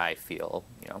I feel,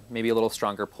 maybe a little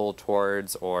stronger pull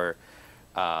towards, or,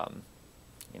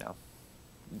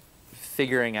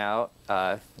 figuring out,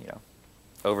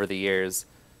 over the years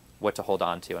what to hold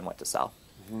on to and what to sell.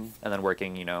 Mm-hmm. And then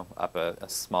working, up a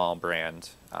small brand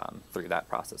through that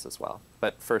process as well.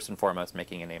 But first and foremost,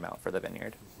 making a name out for the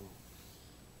vineyard. Mm-hmm.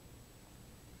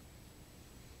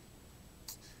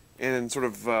 And sort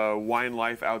of wine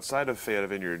life outside of Fayetta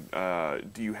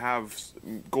Vineyard, do you have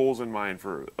goals in mind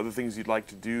for other things you'd like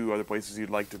to do, other places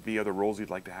you'd like to be, other roles you'd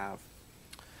like to have?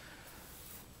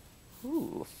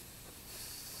 Ooh.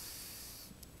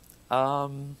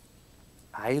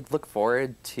 I look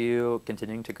forward to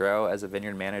continuing to grow as a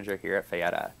vineyard manager here at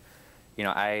Fayetta.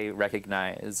 I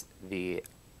recognize the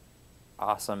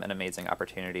awesome and amazing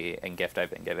opportunity and gift I've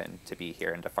been given to be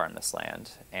here and to farm this land.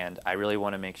 And I really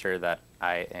want to make sure that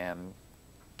I am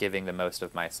giving the most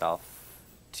of myself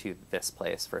to this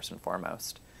place first and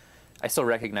foremost. I still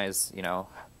recognize,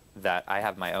 that I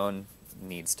have my own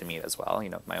needs to meet as well.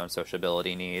 My own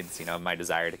sociability needs, my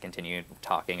desire to continue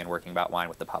talking and working about wine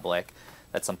with the public.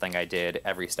 That's something I did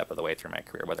every step of the way through my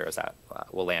career, whether it was at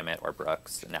Willamette or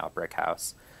Brooks, and now at Brick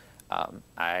House.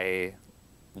 I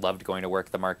loved going to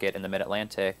work the market in the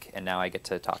Mid-Atlantic, and now I get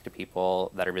to talk to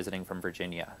people that are visiting from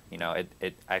Virginia.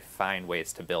 I find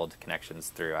ways to build connections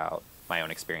throughout my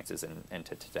own experiences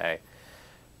into today.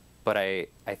 But I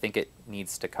think it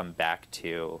needs to come back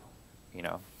to,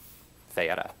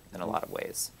 Fayetta in a lot of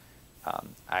ways.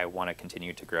 I want to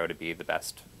continue to grow to be the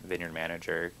best vineyard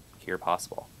manager here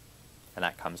possible. And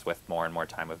that comes with more and more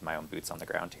time with my own boots on the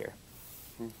ground here.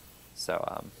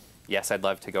 So, yes, I'd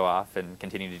love to go off and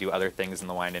continue to do other things in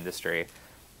the wine industry,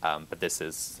 but this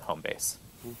is home base.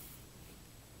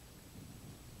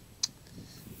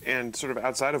 And sort of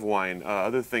outside of wine,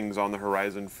 other things on the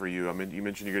horizon for you. I mean, you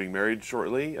mentioned you're getting married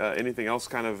shortly. Anything else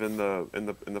kind of in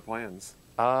the plans?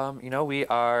 We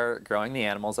are growing the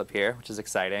animals up here, which is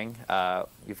exciting.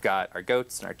 We've got our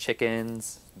goats and our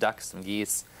chickens, ducks and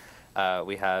geese.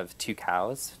 We have two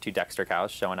Dexter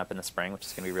cows showing up in the spring, which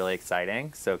is going to be really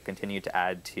exciting. So continue to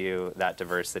add to that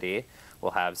diversity.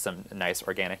 We'll have some nice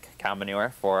organic cow manure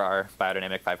for our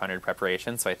biodynamic 500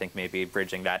 preparation. So I think maybe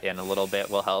bridging that in a little bit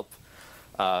will help,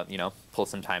 pull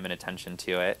some time and attention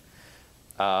to it.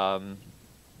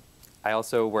 I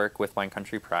also work with Wine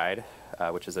Country Pride,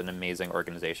 which is an amazing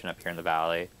organization up here in the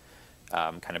Valley,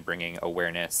 kind of bringing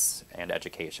awareness and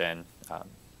education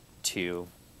to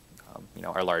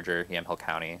our larger Yamhill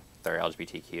County, their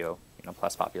LGBTQ,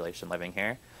 plus population living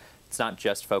here. It's not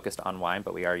just focused on wine,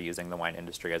 but we are using the wine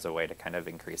industry as a way to kind of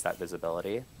increase that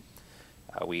visibility.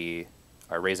 We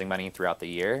are raising money throughout the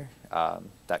year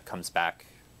that comes back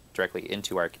directly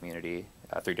into our community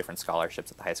through different scholarships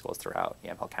at the high schools throughout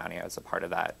Yamhill County. I was a part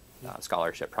of that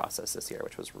scholarship process this year,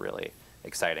 which was really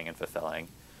exciting and fulfilling.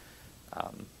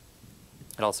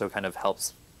 It also kind of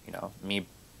helps, me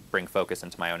bring focus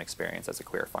into my own experience as a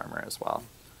queer farmer as well,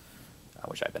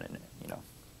 which I've been,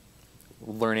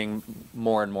 learning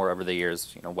more and more over the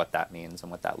years, what that means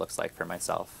and what that looks like for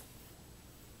myself.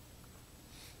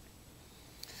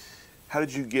 How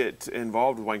did you get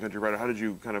involved with Wine Country Pride? How did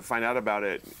you kind of find out about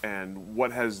it, and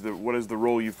what is the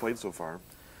role you've played so far?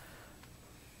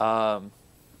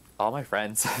 All my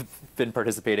friends have been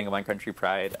participating in Wine Country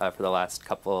Pride for the last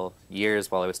couple years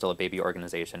while I was still a baby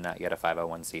organization, not yet a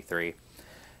 501c3.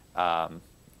 I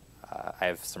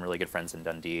have some really good friends in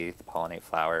Dundee, the Pollinate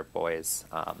Flower boys.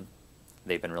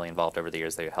 They've been really involved over the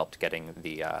years. They helped getting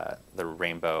the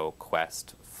Rainbow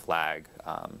Quest flag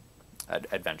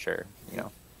adventure,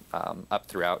 up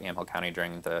throughout Yamhill County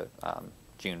during the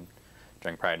June,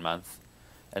 during Pride Month,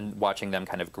 and watching them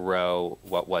kind of grow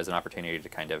what was an opportunity to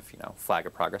kind of, flag a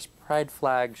progress pride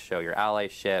flag, show your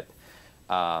allyship,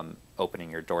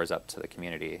 opening your doors up to the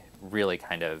community, really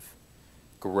kind of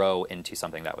grow into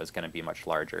something that was going to be much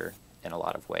larger in a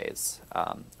lot of ways.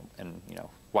 And,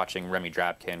 watching Remy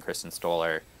Drabkin, Kristen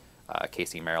Stoller,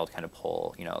 Casey Merrill kind of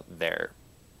pull, their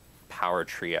power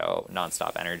trio,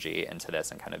 nonstop energy into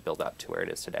this and kind of build up to where it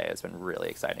is today has been really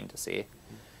exciting to see.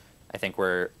 I think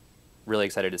we're really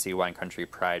excited to see Wine Country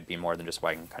Pride be more than just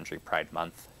Wine Country Pride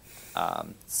Month.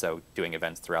 So doing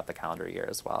events throughout the calendar year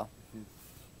as well.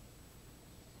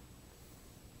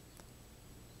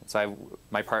 So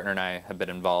my partner and I have been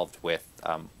involved with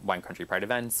Wine Country Pride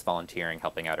events, volunteering,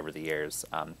 helping out over the years,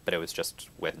 but it was just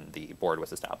when the board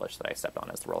was established that I stepped on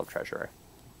as the role of treasurer.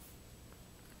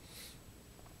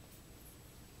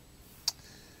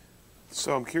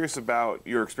 So I'm curious about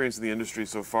your experience in the industry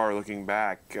so far, looking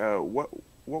back. What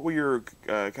were your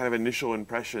kind of initial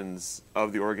impressions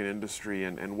of the Oregon industry,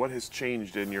 and what has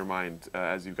changed in your mind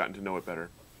as you've gotten to know it better?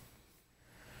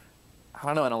 I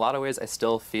don't know, in a lot of ways I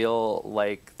still feel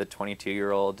like the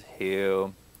 22-year-old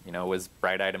who, was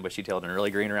bright-eyed and bushy-tailed and really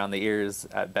green around the ears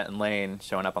at Benton Lane,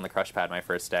 showing up on the crush pad my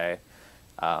first day.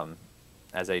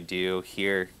 As I do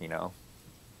here,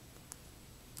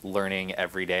 learning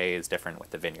every day is different with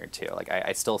the vineyard too. Like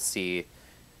I still see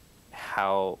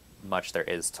how much there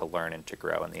is to learn and to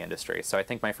grow in the industry. So I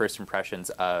think my first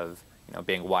impressions of,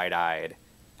 being wide-eyed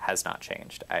has not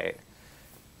changed.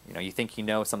 You think you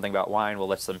know something about wine, well,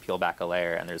 let's peel back a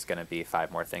layer, and there's going to be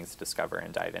 5 more things to discover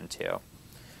and dive into.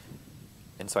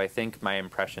 And so I think my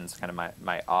impressions, kind of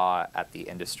my awe at the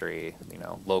industry,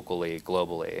 locally,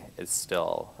 globally, is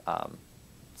still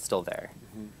there.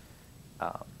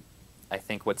 Mm-hmm. I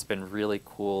think what's been really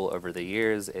cool over the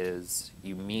years is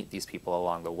you meet these people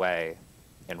along the way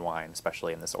in wine,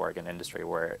 especially in this Oregon industry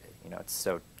where, it's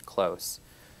so close,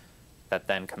 that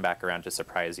then come back around to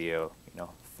surprise you,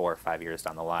 4 or 5 years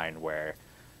down the line, where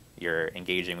you're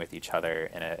engaging with each other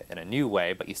in a new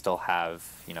way, but you still have,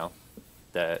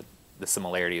 the the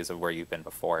similarities of where you've been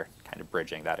before, kind of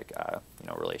bridging that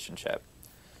relationship.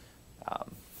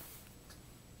 I'm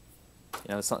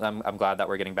glad that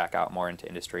we're getting back out more into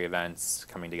industry events,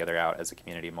 coming together out as a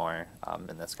community more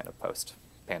in this kind of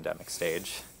post-pandemic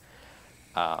stage.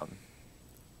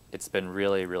 It's been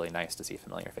really, really nice to see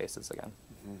familiar faces again.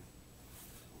 Mm-hmm.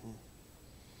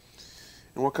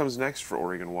 And what comes next for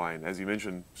Oregon Wine? As you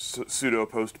mentioned, pseudo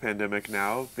post-pandemic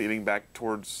now, feeding back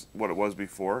towards what it was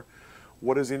before.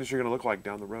 What is the industry going to look like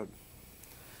down the road?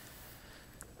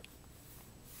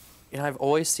 I've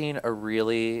always seen a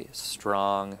really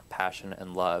strong passion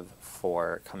and love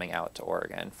for coming out to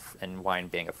Oregon, and wine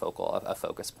being a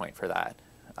focus point for that.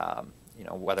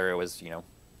 Whether it was,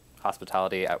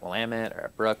 hospitality at Willamette or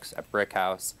at Brooks, at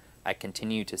Brickhouse, I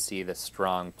continue to see this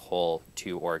strong pull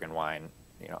to Oregon wine,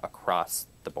 across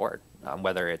the board.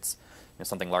 Whether it's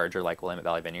something larger like Willamette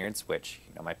Valley Vineyards, which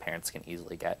my parents can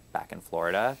easily get back in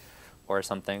Florida, or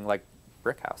something like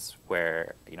Brickhouse,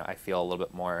 where I feel a little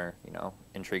bit more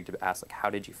intrigued to ask, like, how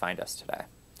did you find us today?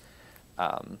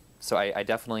 So I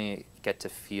definitely get to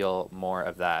feel more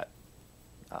of that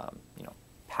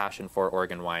passion for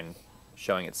Oregon wine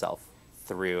showing itself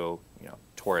through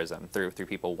tourism, through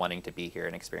people wanting to be here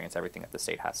and experience everything that the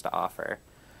state has to offer.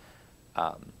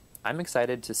 I'm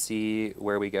excited to see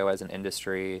where we go as an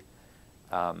industry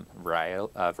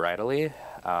varietally.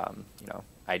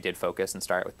 I did focus and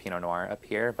start with Pinot Noir up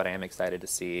here, but I am excited to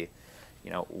see,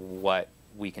 what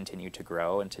we continue to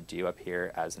grow and to do up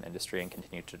here as an industry and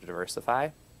continue to diversify.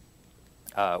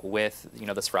 With,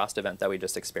 this frost event that we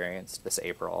just experienced this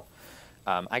April,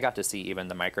 I got to see even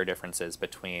the micro differences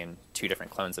between two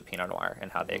different clones of Pinot Noir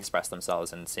and how they express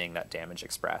themselves and seeing that damage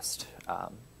expressed.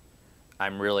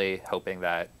 I'm really hoping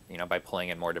that, by pulling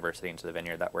in more diversity into the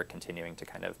vineyard, that we're continuing to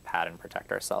kind of pad and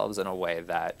protect ourselves in a way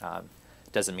that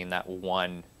doesn't mean that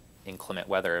one inclement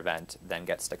weather event then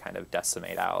gets to kind of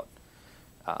decimate out,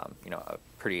 a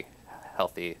pretty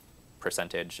healthy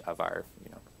percentage of our,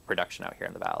 production out here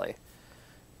in the valley.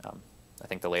 I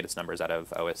think the latest numbers out of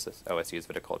OSU's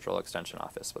Viticultural Extension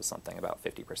Office was something about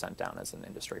 50% down as an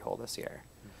industry whole this year.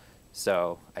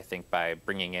 So I think by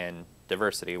bringing in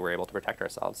diversity, we're able to protect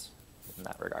ourselves in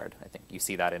that regard. I think you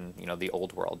see that in, the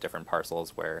old world, different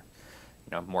parcels where,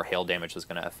 more hail damage is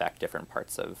going to affect different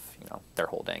parts of, their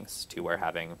holdings, to where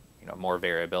having, more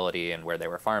variability in where they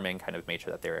were farming kind of made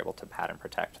sure that they were able to pad and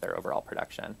protect their overall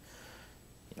production.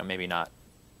 Maybe not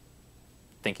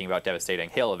thinking about devastating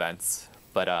hail events,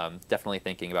 but definitely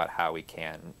thinking about how we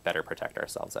can better protect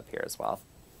ourselves up here as well.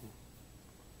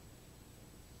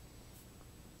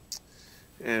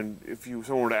 And if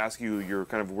someone were to ask you your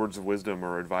kind of words of wisdom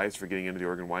or advice for getting into the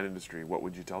Oregon wine industry, what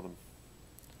would you tell them?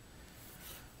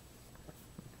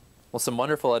 Well, some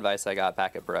wonderful advice I got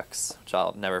back at Brooks, which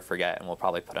I'll never forget and will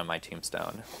probably put on my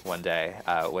tombstone one day,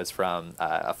 was from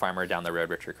a farmer down the road,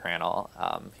 Richard Crannell.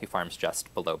 He farms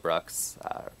just below Brooks.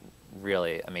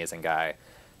 Really amazing guy,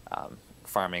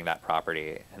 farming that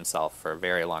property himself for a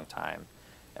very long time,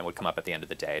 and would come up at the end of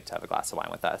the day to have a glass of wine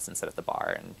with us and sit at the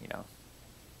bar and,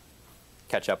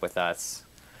 catch up with us.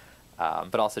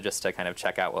 But also just to kind of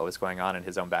check out what was going on in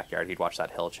his own backyard. He'd watched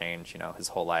that hill change, his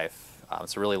whole life.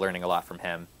 So really learning a lot from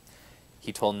him.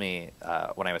 He told me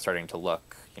when I was starting to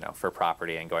look, for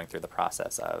property and going through the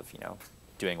process of,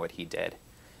 doing what he did.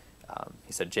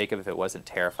 He said, Jacob, if it wasn't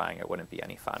terrifying, it wouldn't be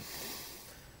any fun.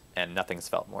 And nothing's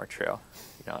felt more true.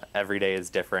 Every day is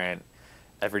different.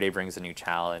 Every day brings a new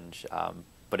challenge.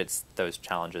 But it's those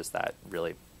challenges that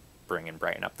really bring and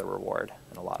brighten up the reward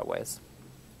in a lot of ways.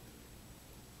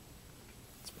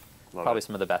 Probably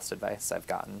some of the best advice I've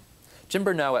gotten. Jim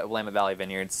Burnett at Willamette Valley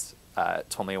Vineyards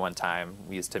told me one time,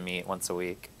 we used to meet once a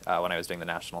week when I was doing the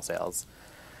national sales,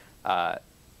 that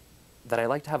I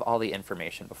like to have all the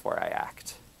information before I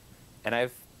act. And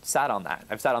I've sat on that.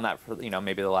 I've sat on that for,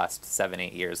 maybe the last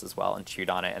 7-8 years as well, and chewed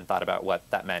on it and thought about what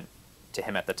that meant to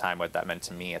him at the time, what that meant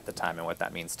to me at the time, and what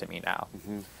that means to me now.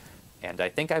 Mm-hmm. And I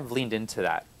think I've leaned into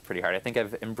that pretty hard. I think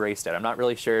I've embraced it. I'm not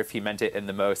really sure if he meant it in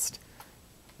the most,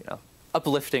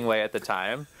 uplifting way at the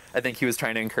time. I think he was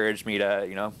trying to encourage me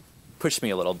to, push me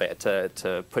a little bit,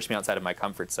 to push me outside of my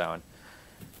comfort zone.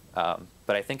 But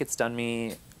I think it's done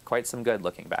me quite some good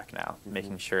looking back now, mm-hmm.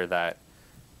 making sure that,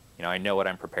 I know what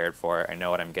I'm prepared for, I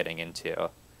know what I'm getting into,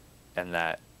 and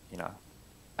that,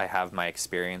 I have my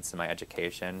experience and my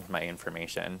education, my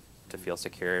information to feel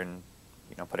secure and,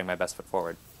 putting my best foot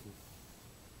forward.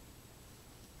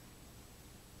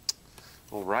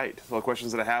 All right. Well,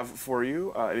 questions that I have for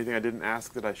you. Anything I didn't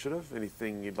ask that I should have?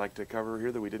 Anything you'd like to cover here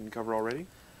that we didn't cover already?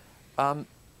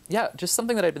 Yeah, just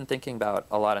something that I've been thinking about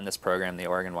a lot in this program, the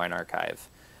Oregon Wine Archive.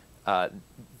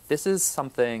 This is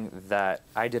something that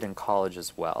I did in college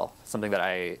as well, something that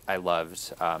I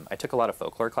loved. I took a lot of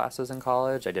folklore classes in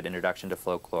college. I did Introduction to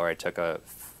Folklore. I took a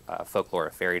folklore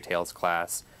fairy tales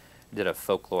class, did a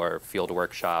folklore field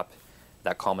workshop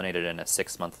that culminated in a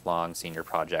 6-month-long senior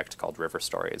project called River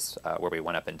Stories, where we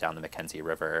went up and down the Mackenzie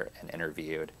River and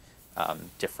interviewed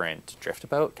different drift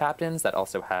boat captains that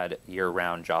also had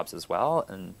year-round jobs as well.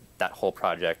 And that whole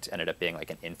project ended up being like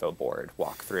an info board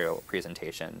walkthrough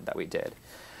presentation that we did.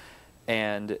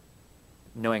 And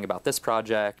knowing about this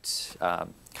project,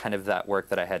 kind of that work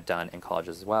that I had done in college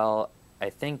as well,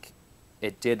 I think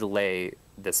it did lay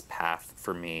this path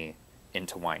for me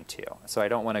into wine too. So I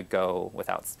don't want to go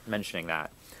without mentioning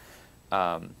that.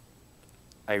 I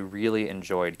really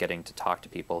enjoyed getting to talk to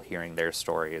people, hearing their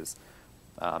stories,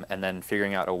 and then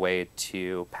figuring out a way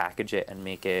to package it and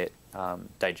make it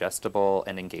digestible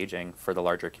and engaging for the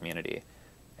larger community.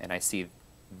 And I see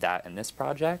that in this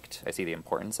project. I see the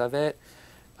importance of it.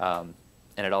 And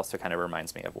it also kind of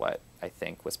reminds me of what I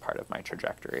think was part of my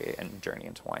trajectory and journey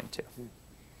into wine too.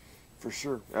 For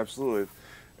sure, absolutely.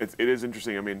 It is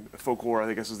interesting. I mean, folklore,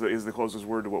 I guess, is the closest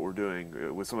word to what we're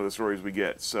doing with some of the stories we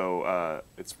get. So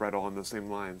it's right along the same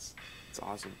lines. It's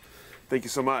awesome. Thank you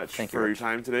so much for your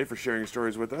time today, for sharing your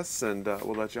stories with us, and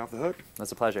we'll let you off the hook.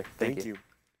 That's a pleasure. Thank you.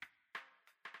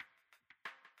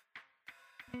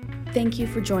 Thank you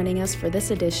for joining us for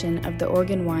this edition of the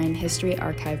Oregon Wine History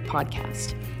Archive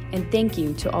podcast. And thank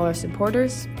you to all our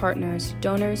supporters, partners,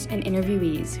 donors, and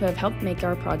interviewees who have helped make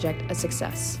our project a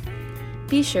success.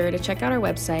 Be sure to check out our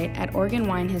website at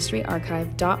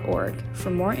OregonWineHistoryArchive.org for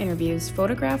more interviews,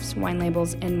 photographs, wine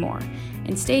labels, and more.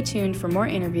 And stay tuned for more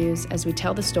interviews as we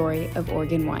tell the story of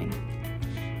Oregon wine.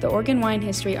 The Oregon Wine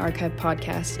History Archive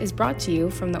podcast is brought to you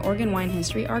from the Oregon Wine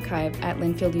History Archive at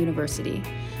Linfield University,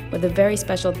 with a very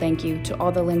special thank you to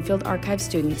all the Linfield Archive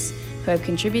students who have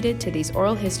contributed to these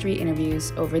oral history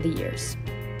interviews over the years.